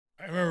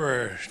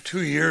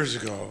2 years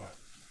ago,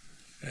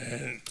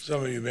 and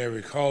some of you may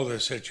recall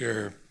this at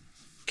your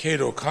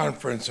Cato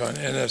conference on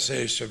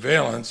NSA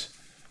surveillance,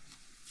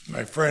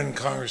 my friend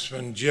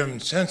Congressman Jim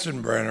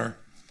Sensenbrenner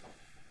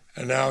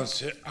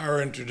announced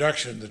our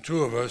introduction, the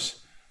two of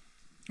us,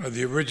 of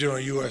the original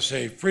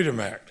USA Freedom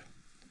Act.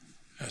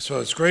 And so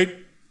it's great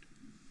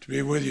to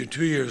be with you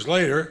 2 years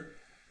later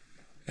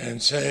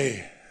and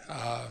say,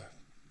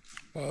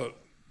 well,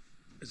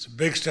 it's a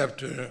big step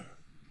to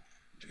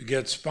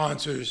get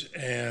sponsors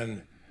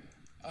and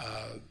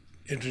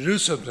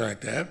introduce something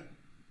like that.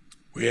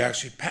 We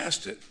actually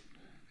passed it,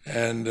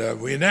 and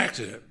we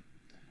enacted it.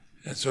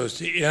 And so it's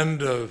the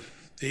end of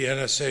the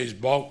NSA's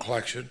bulk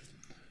collection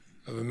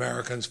of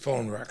Americans'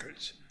 phone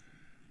records.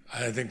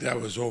 I think that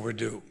was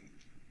overdue.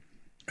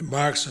 It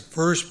marks the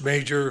first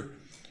major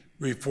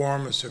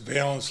reform of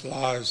surveillance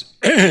laws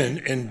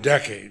in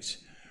decades.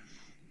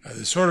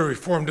 This sort of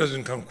reform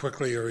doesn't come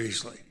quickly or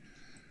easily.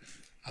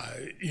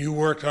 You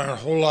worked on it, a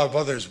whole lot of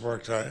others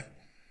worked on it.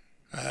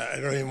 I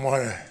don't even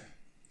want to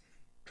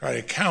try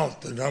to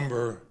count the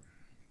number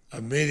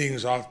of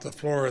meetings off the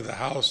floor of the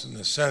House and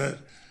the Senate,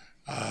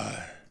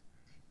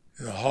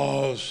 in the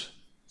halls,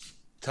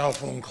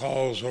 telephone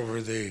calls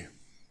over the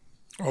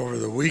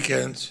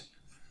weekends.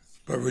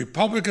 But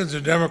Republicans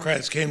and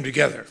Democrats came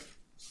together.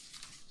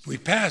 We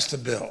passed the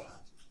bill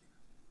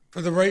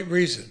for the right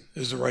reason. It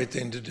was the right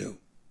thing to do.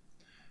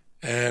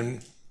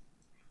 And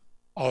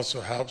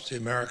also helps the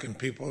American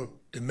people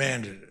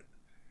demanded it.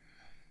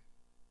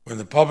 When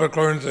the public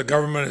learned that the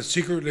government had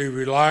secretly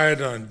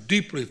relied on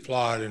deeply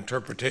flawed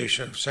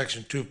interpretation of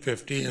Section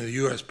 215 of the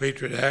U.S.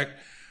 Patriot Act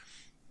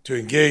to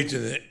engage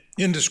in the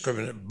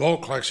indiscriminate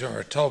bulk collection of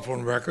our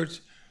telephone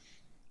records,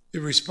 the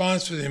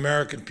response from the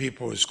American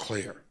people was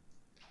clear.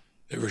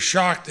 They were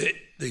shocked that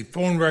the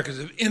phone records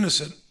of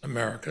innocent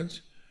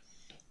Americans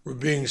were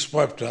being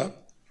swept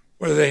up,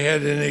 whether they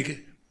had any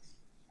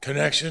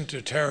connection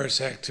to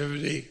terrorist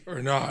activity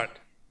or not.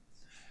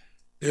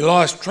 They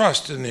lost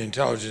trust in the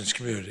intelligence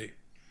community,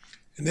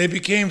 and they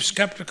became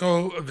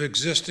skeptical of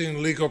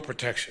existing legal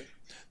protection.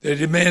 They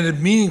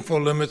demanded meaningful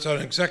limits on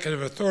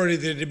executive authority.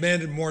 They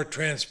demanded more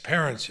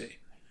transparency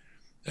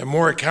and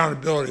more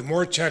accountability,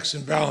 more checks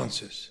and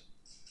balances.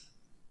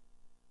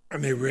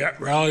 And they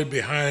rallied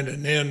behind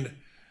an end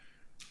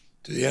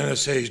to the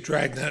NSA's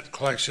dragnet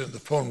collection of the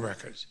phone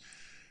records.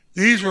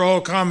 These were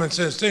all common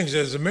sense things.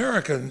 As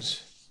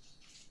Americans,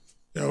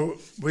 do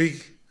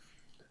we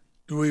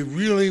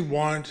really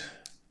want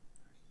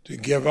to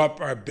give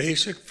up our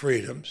basic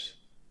freedoms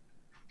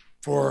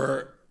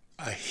for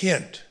a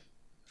hint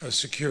of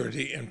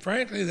security? And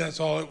frankly, that's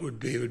all it would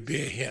be. It would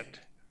be a hint.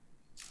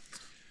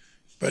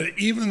 But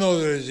even though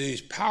there's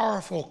these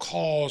powerful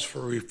calls for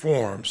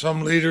reform,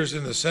 some leaders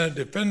in the Senate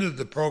defended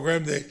the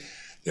program.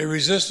 They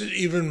resisted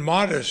even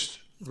modest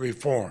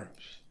reforms.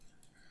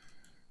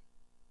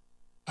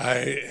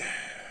 I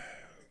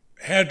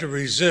had to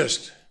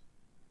resist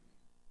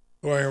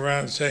going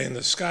around saying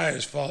the sky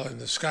is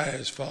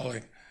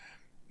falling,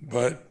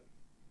 but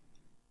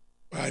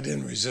I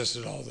didn't resist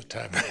it all the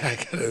time, I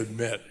gotta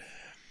admit.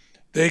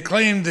 They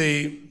claimed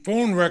the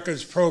phone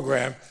records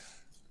program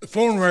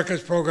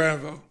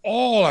of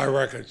all our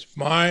records,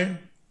 mine,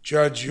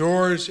 Judge,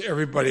 yours,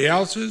 everybody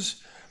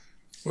else's,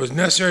 was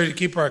necessary to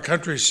keep our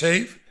country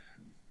safe,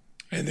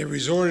 and they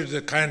resorted to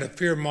the kind of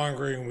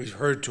fear-mongering we've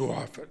heard too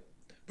often.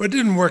 But it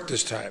didn't work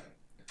this time.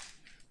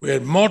 We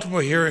had multiple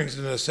hearings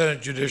in the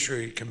Senate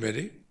Judiciary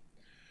Committee,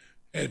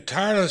 had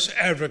tireless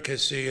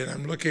advocacy, and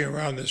I'm looking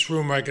around this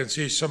room, I can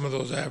see some of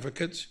those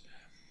advocates,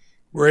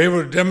 were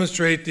able to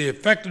demonstrate the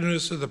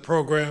effectiveness of the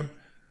program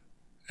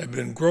had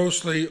been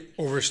grossly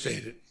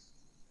overstated.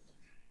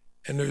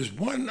 And there's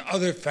one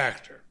other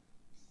factor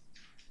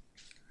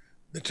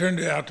that turned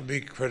out to be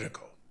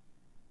critical.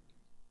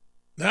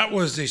 That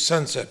was the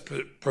sunset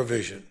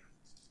provision.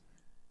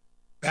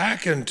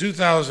 Back in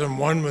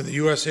 2001, when the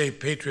USA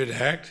Patriot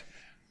Act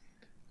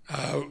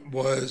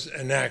was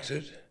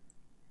enacted,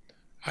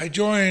 I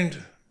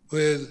joined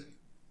with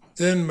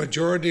then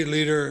Majority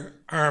Leader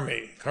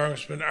Armey,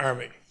 Congressman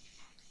Armey.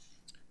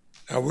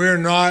 Now, we're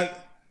not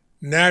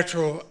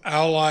natural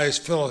allies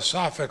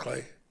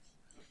philosophically,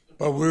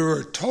 but we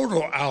were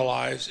total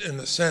allies in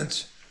the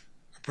sense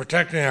of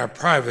protecting our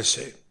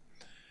privacy.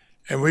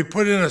 And we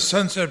put in a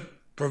sunset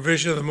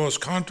provision of the most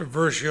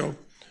controversial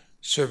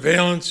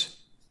surveillance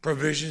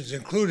provisions,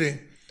 including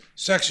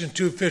Section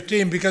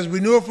 215, because we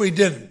knew if we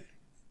didn't,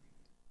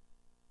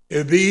 it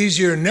would be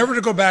easier never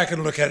to go back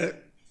and look at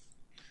it,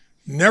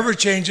 never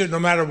change it no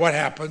matter what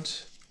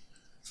happens.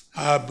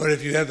 But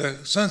if you have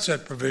the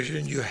sunset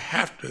provision, you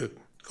have to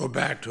go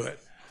back to it.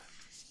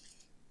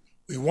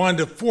 We wanted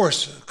to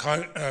force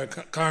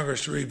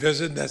Congress to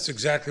revisit, and that's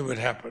exactly what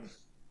happened.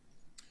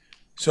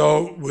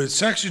 So with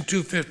Section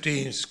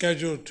 215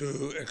 scheduled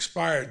to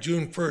expire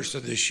June 1st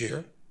of this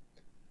year,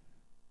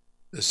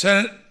 the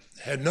Senate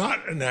had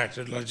not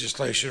enacted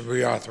legislation to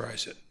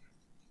reauthorize it.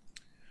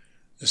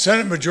 The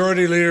Senate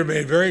Majority Leader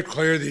made very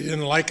clear that he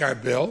didn't like our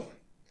bill,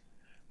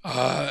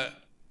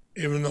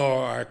 even though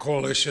our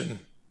coalition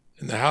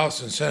in the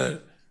House and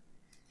Senate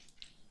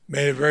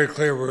made it very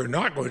clear we were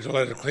not going to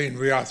let a clean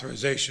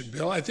reauthorization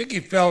bill. I think he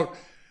felt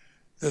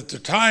that the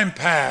time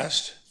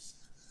passed.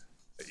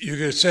 You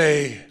could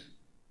say,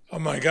 oh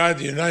my God,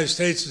 the United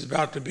States is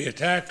about to be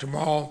attacked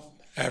tomorrow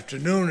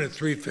afternoon at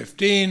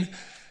 3:15.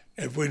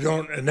 If we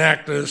don't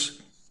enact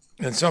this,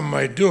 and some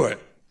might do it.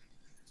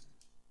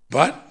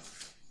 But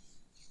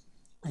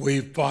we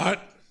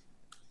fought,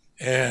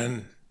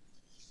 and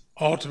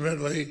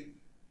ultimately,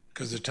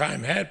 because the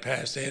time had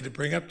passed, they had to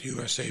bring up the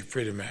USA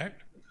Freedom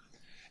Act,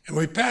 and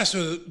we passed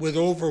it with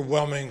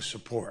overwhelming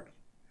support.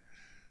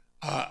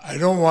 I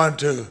don't want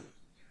to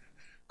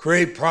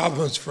create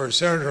problems for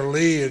Senator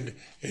Lee in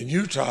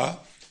Utah,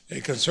 a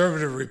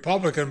conservative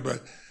Republican,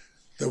 but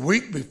the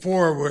week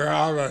before we were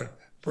out on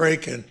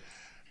break, and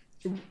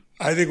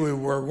I think we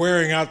were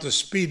wearing out the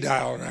speed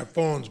dial on our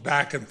phones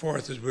back and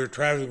forth as we were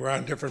traveling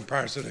around different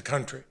parts of the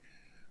country,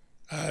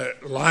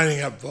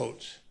 lining up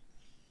votes.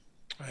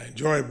 I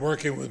enjoyed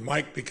working with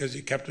Mike because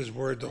he kept his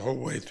word the whole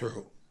way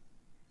through.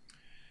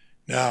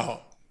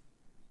 Now,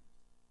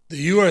 the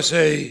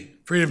USA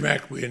Freedom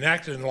Act we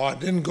enacted in law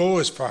didn't go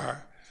as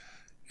far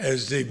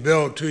as the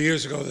bill 2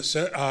 years ago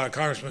that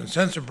Congressman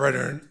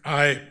Sensenbrenner and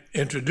I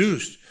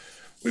introduced.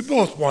 We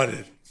both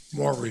wanted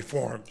more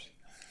reforms,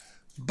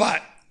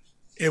 but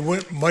it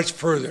went much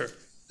further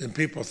than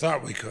people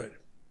thought we could.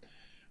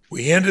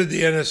 We ended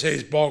the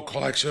NSA's bulk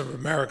collection of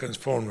Americans'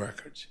 phone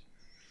records.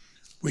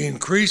 We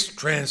increased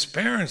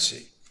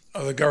transparency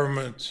of the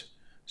government's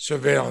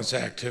surveillance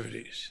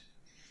activities.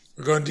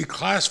 We're going to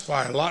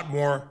declassify a lot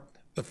more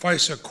the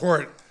FISA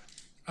court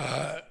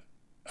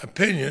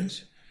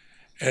opinions,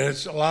 and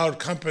it's allowed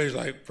companies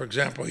like, for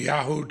example,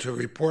 Yahoo to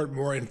report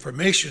more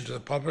information to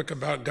the public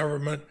about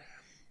government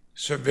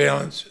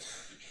surveillance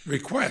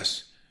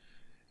requests.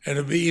 And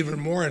there'll be even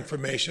more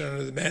information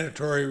under the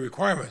mandatory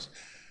requirements.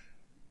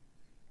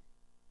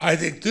 I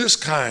think this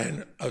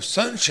kind of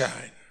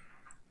sunshine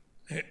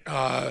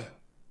on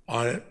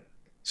it,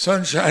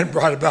 sunshine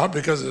brought about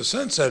because of the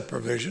sunset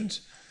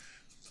provisions,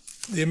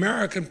 the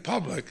American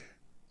public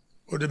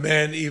will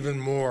demand even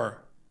more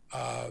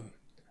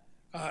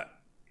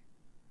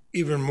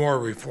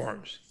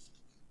reforms.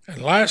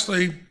 And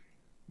lastly,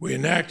 we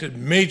enacted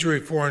major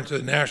reforms to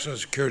the national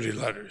security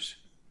letters.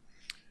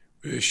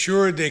 We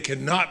assured they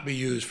cannot be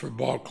used for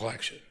bulk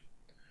collection.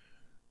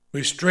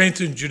 We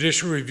strengthened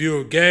judicial review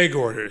of gag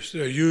orders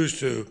that are used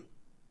to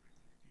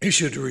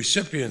issue to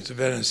recipients of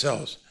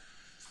NSLs.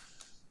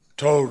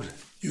 Told,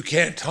 you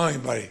can't tell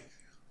anybody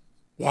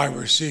why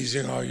we're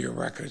seizing all your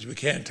records. You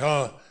can't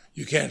tell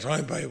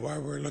anybody why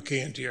we're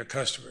looking into your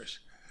customers.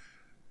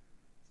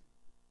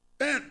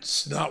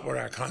 That's not what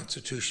our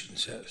Constitution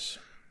says.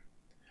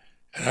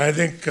 And I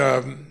think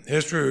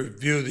history will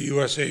view the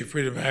USA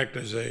Freedom Act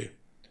as a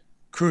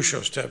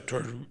crucial step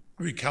toward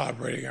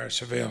recalibrating our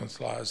surveillance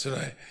laws.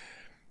 And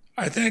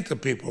I thank the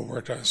people who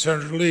worked on it.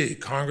 Senator Lee,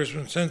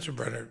 Congressman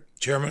Sensenbrenner,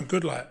 Chairman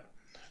Goodlatte,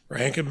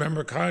 Ranking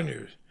Member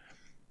Conyers,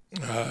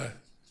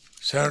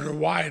 Senator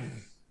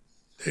Wyden.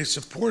 They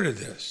supported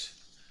this.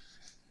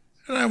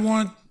 And I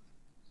want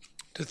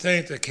to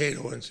thank the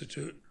Cato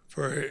Institute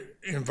for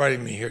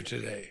inviting me here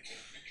today.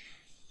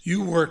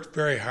 You worked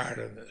very hard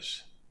on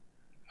this.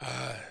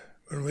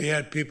 When we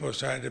had people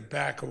starting to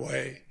back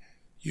away,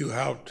 you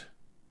helped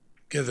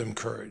give them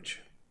courage.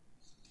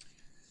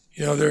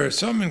 You know, there are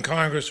some in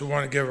Congress who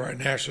want to give our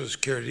national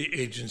security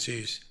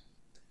agencies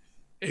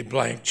a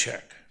blank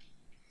check.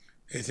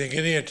 They think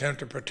any attempt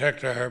to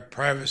protect our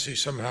privacy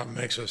somehow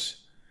makes us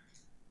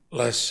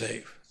less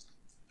safe.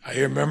 I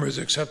hear members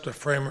accept a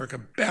framework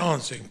of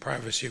balancing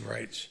privacy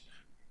rights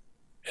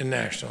and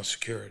national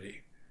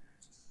security.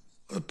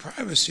 Well, the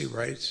privacy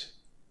rights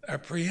are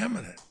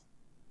preeminent.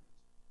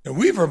 And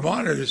we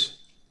Vermonters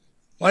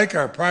like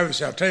our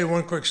privacy. I'll tell you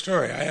one quick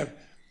story. I have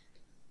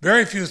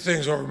very few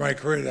things over my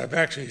career that I've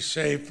actually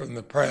saved from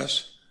the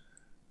press,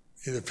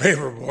 either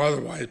favorable or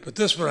otherwise, but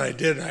this one I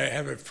did, I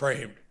have it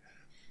framed.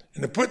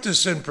 And to put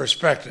this in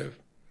perspective,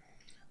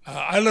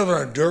 I live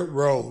on a dirt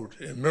road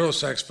in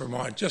Middlesex,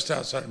 Vermont, just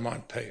outside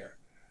Montpelier.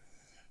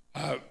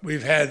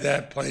 We've had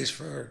that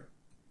place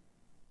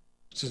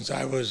since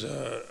I was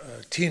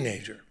a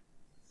teenager,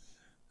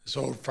 this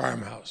old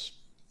farmhouse.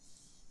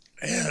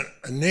 And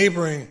a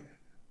neighboring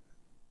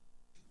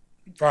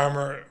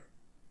farmer,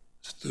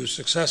 through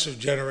successive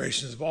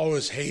generations, have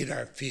always hayed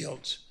our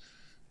fields.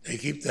 They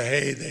keep the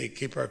hay, they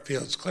keep our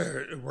fields clear.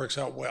 It works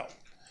out well.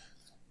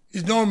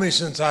 He's known me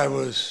since I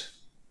was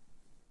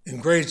in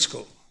grade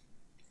school,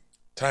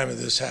 time of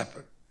this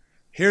happened.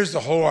 Here's the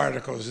whole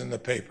article is in the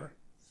paper.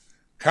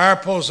 Car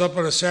pulls up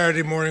on a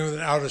Saturday morning with an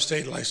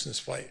out-of-state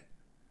license plate.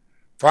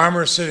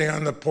 Farmer sitting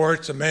on the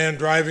porch, the man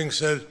driving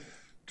said,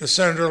 does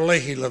Senator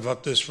Leahy live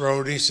up this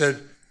road? He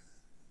said,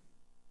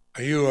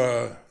 are you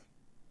a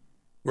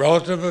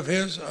relative of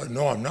his?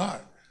 No, I'm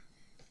not.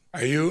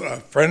 Are you a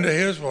friend of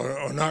his?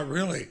 Well, not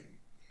really.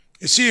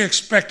 Is he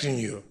expecting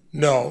you?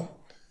 No,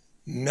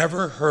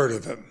 never heard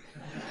of him.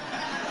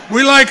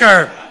 We like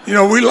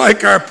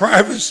our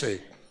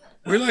privacy.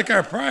 We like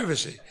our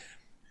privacy.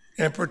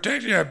 And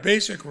protecting our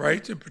basic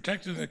rights and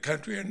protecting the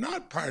country are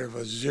not part of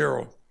a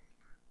zero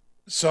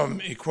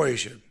some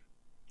equation.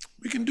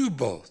 We can do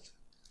both,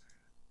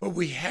 but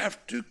we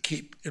have to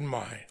keep in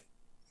mind,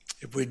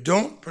 if we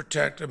don't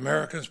protect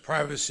Americans'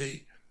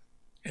 privacy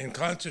and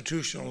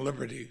constitutional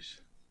liberties,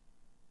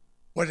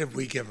 what have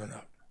we given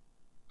up?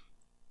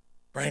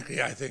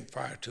 Frankly, I think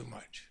far too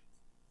much.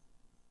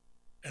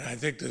 And I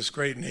think this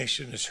great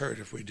nation is hurt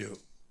if we do.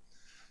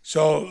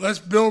 So let's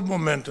build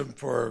momentum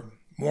for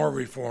more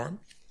reform.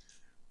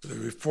 The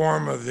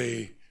reform of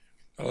the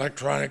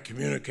Electronic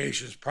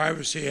Communications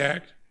Privacy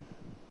Act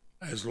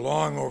is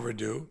long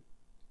overdue.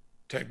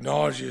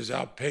 Technology has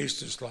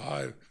outpaced this law.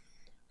 I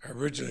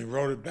originally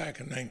wrote it back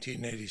in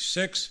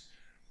 1986.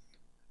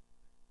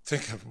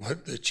 Think of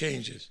what the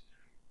changes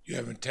you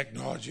have in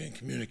technology and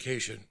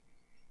communication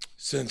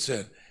since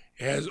then.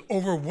 It has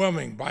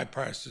overwhelming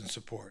bipartisan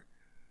support.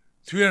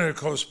 300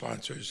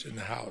 co-sponsors in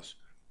the House,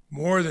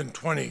 more than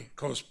 20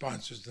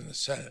 co-sponsors in the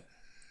Senate.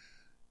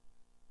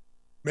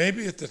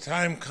 Maybe if the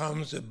time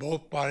comes that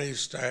both bodies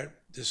start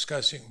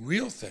discussing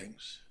real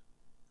things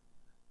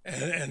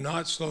and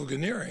not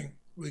sloganeering,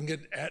 we can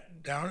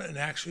get down and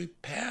actually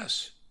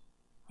pass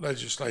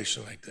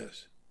legislation like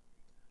this.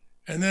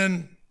 And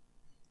then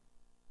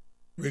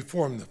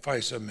reform the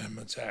FISA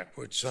Amendments Act,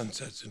 which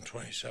sunsets in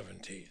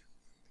 2017.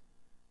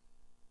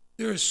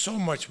 There is so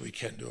much we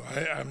can do.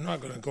 I'm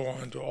not going to go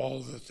on to all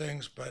the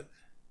things, but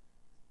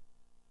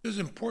there's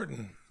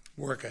important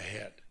work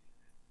ahead.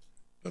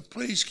 But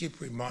please keep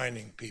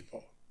reminding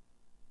people,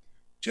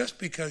 just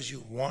because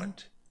you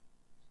want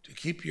to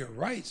keep your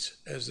rights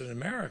as an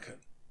American,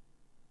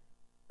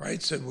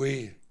 rights that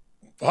we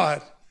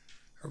fought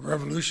a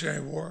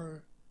Revolutionary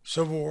War,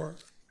 Civil War,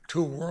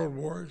 2 world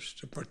wars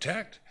to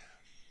protect,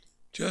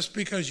 just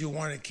because you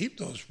want to keep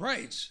those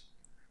rights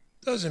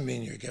doesn't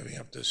mean you're giving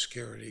up the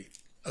security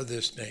of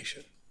this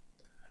nation.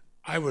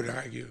 I would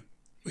argue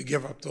we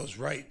give up those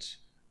rights,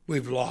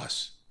 we've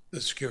lost the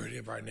security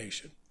of our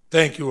nation.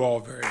 Thank you all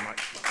very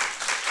much.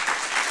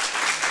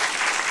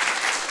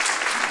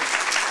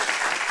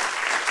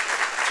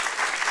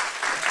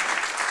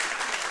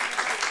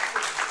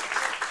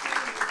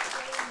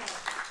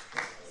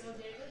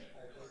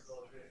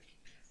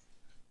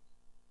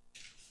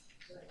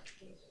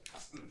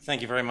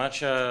 Thank you very much,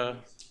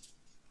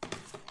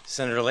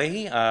 Senator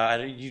Leahy.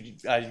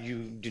 You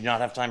do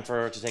not have time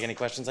to take any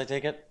questions, I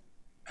take it?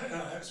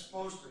 I'm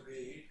supposed to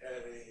be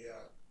at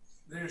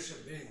a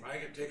leadership meeting. I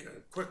can take a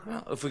quick one.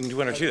 Well, if we can do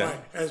one or two,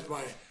 then.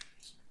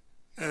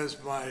 As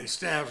my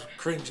staff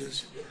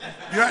cringes.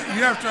 You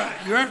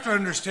have to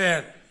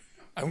understand,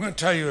 I'm going to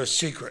tell you a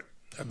secret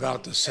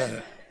about the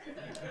Senate.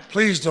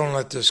 Please don't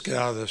let this get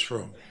out of this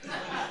room.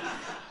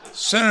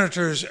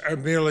 Senators are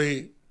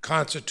merely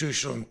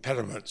constitutional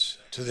impediments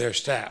to their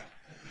staff.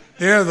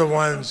 They're the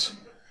ones,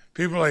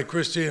 people like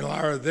Christine and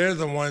Lara, they're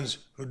the ones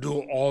who do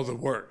all the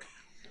work.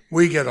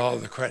 We get all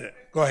the credit.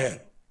 Go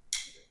ahead.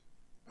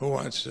 Who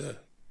wants to?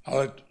 I'll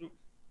let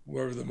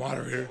whoever the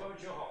moderator.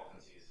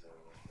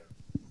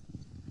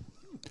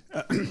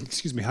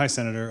 Excuse me. Hi,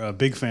 Senator.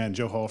 Big fan,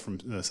 Joe Hall from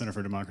the Center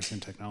for Democracy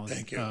and Technology.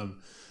 Thank you.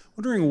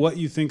 Wondering what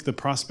you think the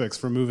prospects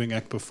for moving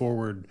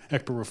ECPA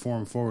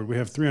reform forward. We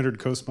have 300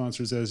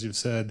 co-sponsors, as you've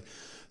said.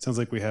 Sounds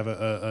like we have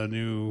a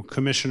new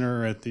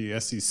commissioner at the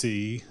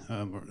SEC,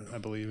 I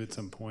believe, at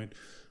some point.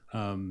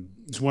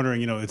 Just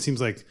wondering, it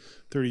seems like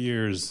 30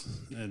 years,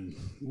 and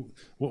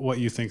what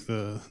you think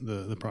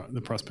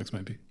the prospects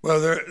might be.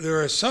 Well,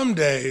 there are some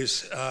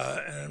days,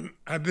 and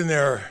I've been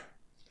there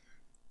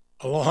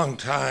a long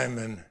time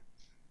and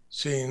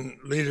seen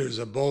leaders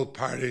of both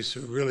parties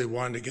who really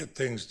wanted to get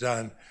things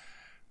done.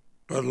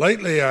 But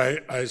lately,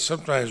 I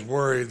sometimes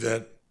worry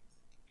that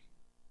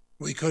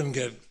we couldn't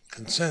get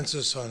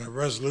consensus on a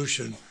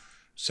resolution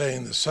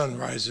saying the sun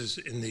rises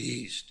in the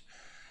east.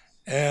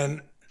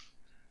 And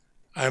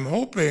I'm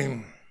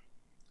hoping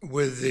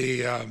with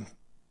the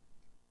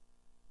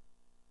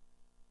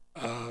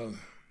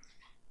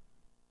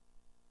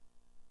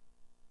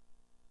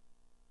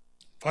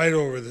fight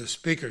over the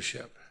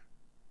speakership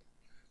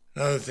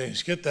and other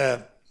things, get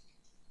that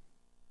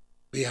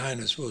behind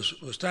us. We'll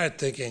start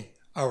thinking,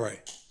 all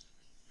right,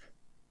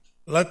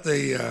 let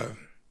the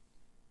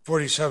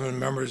 47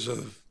 members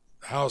of the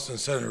House and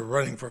Senate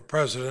running for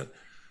president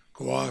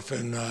go off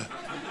and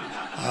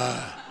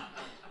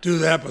do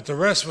that, but the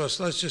rest of us,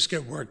 let's just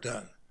get work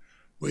done.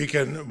 We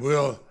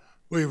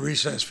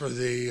recess for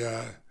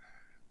the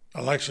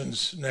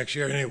elections next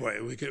year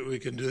anyway. We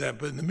can do that,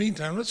 but in the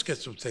meantime, let's get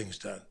some things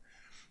done.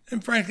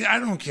 And frankly, I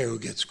don't care who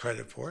gets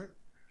credit for it,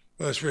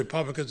 whether it's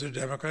Republicans or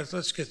Democrats.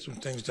 Let's get some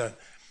things done.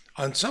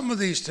 On some of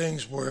these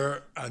things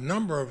where a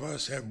number of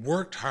us have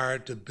worked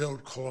hard to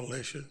build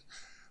coalitions,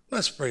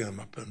 let's bring them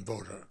up and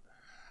vote on it.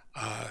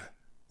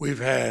 We've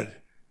had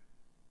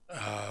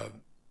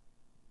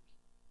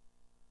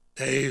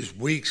days,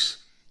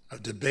 weeks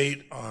of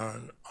debate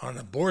on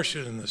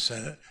abortion in the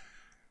Senate.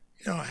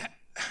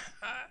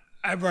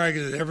 I've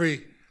argued that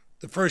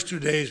the first 2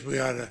 days we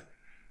ought to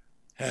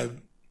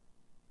have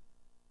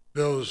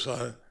bills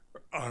on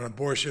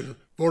abortion,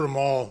 vote them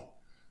all.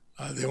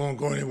 They won't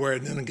go anywhere,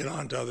 and then get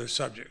on to other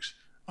subjects,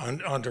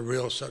 onto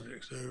real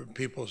subjects,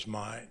 people's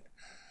mind.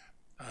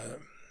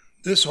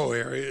 this whole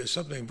area is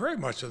something very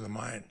much in the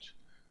minds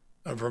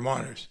of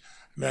Vermonters.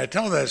 I mean, I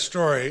tell that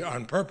story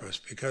on purpose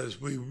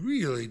because we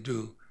really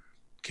do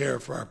care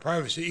for our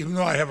privacy. Even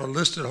though I have a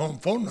listed home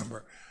phone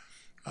number,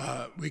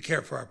 we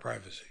care for our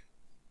privacy.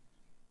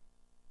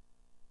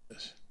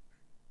 Yes.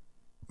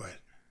 Go ahead.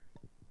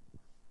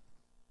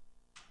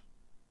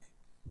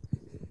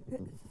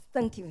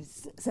 Thank you,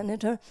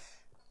 Senator.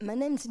 My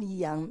name is Li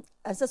Yang.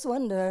 I just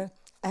wonder,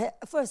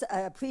 first, I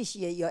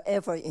appreciate your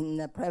effort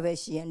in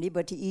privacy and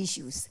liberty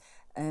issues.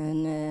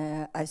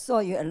 And I saw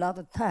you a lot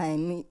of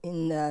time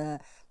in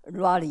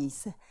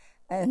rallies.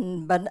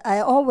 But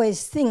I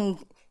always think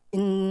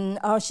in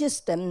our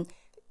system,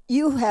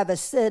 you have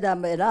set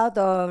up a lot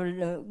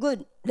of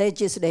good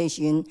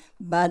legislation,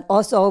 but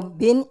also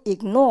been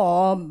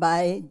ignored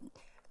by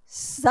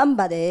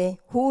somebody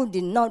who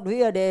did not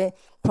really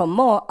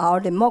promote our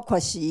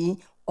democracy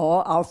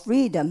or our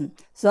freedom.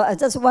 So I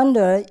just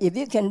wonder if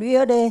you can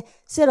really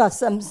set up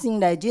something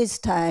like this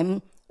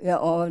time,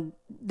 or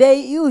they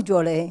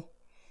usually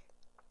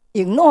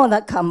ignore the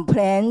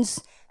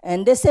complaints,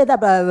 and they set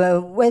up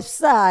a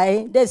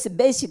website that's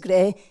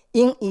basically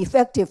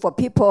ineffective for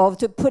people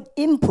to put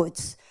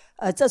inputs.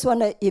 I just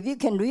wonder if you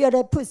can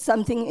really put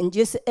something in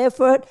this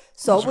effort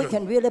so That's we good.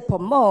 can really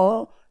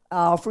promote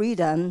our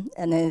freedom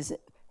and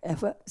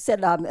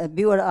set up,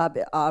 build up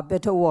a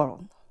better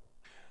world.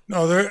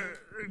 No,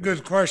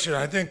 good question.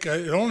 I think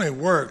it only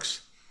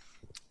works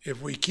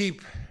if we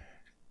keep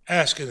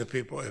asking the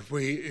people, if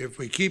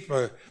we keep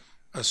a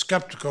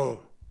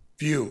skeptical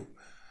view.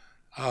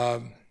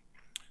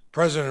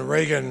 President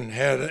Reagan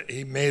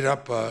he made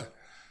up a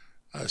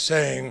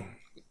saying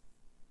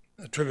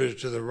attributed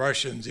to the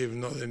Russians,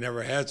 even though they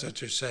never had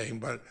such a saying,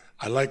 but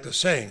I like the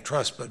saying,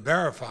 trust but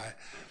verify.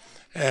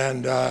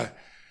 And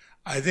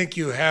I think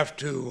you have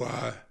to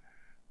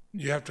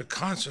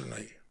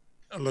constantly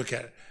look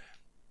at it.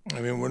 I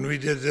mean, when we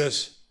did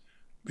this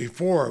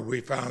before,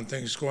 we found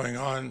things going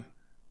on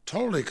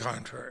totally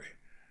contrary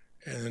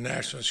in the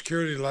national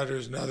security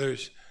letters and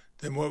others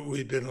than what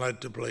we've been led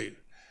to believe.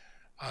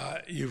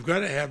 You've got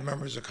to have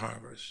members of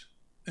Congress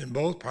in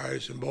both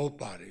parties and both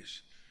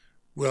bodies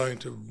willing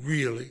to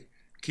really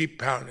keep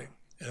pounding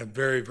in a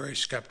very, very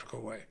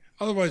skeptical way.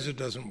 Otherwise, it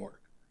doesn't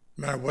work,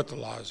 no matter what the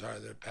laws are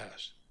that are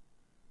passed.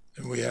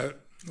 And we have,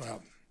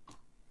 well,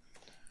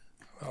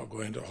 I'll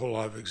go into a whole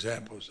lot of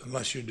examples.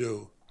 Unless you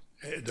do,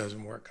 it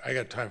doesn't work. I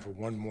got time for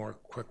one more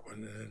quick one.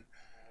 And then,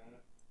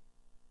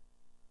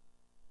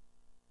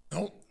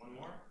 nope. One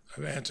more?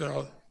 I've answered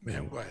all.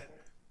 Ma'am, go ahead.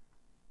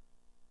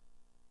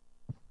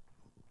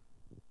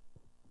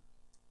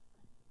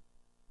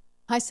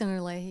 Hi,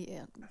 Senator Leahy.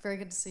 Very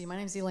good to see you. My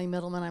name is Elaine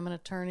Middleman. I'm an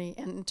attorney.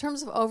 And in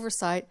terms of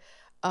oversight,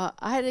 I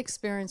had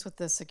experience with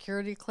the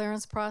security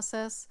clearance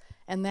process,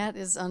 and that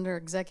is under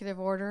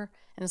executive order.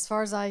 And as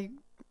far as I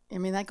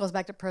mean, that goes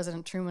back to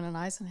President Truman and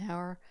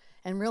Eisenhower.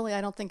 And really, I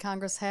don't think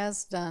Congress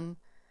has done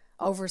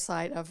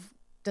oversight of,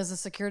 does the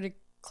security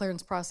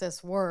clearance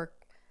process work?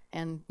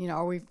 And,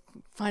 are we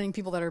finding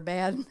people that are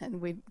bad and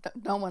we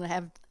don't want to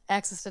have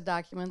access to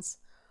documents?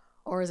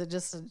 Or is it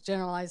just a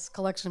generalized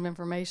collection of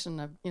information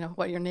of,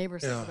 what your neighbor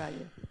says about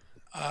you?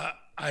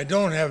 I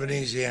don't have an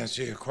easy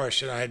answer to your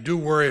question. I do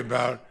worry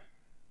about,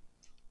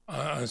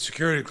 on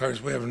security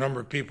clearance, we have a number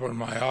of people in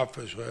my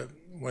office who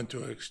went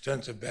through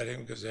extensive vetting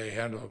because they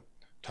handle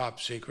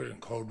top secret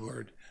and code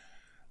word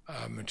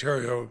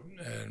material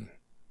and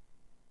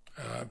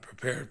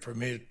prepared for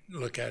me to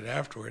look at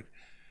afterward.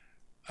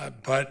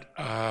 But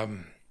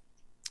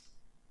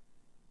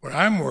what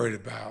I'm worried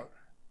about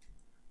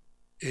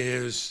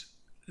is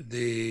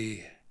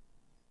the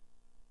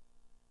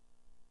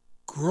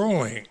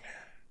growing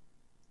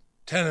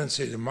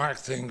tendency to mark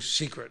things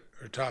secret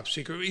or top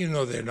secret, even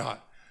though they're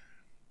not.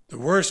 The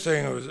worst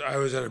thing was I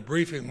was at a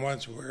briefing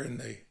once where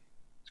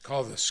it's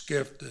called the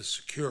SCIF, the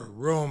secure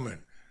room,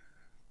 and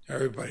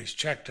everybody's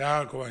checked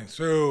out, going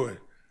through, and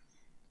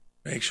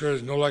make sure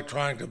there's no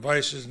electronic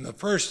devices. And the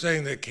first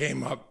thing that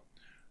came up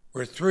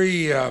were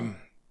three, it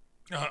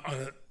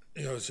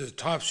says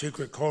top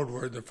secret code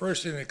word. The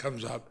first thing that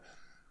comes up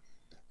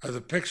are the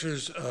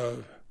pictures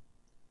of,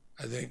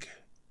 I think,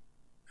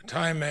 a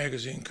Time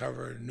magazine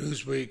cover,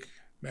 Newsweek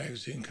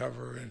magazine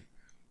cover,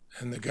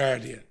 and The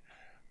Guardian.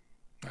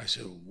 I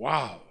said,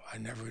 wow, I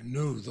never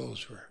knew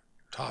those were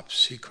top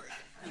secret.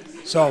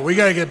 So we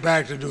got to get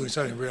back to doing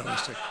something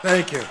realistic.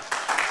 Thank you.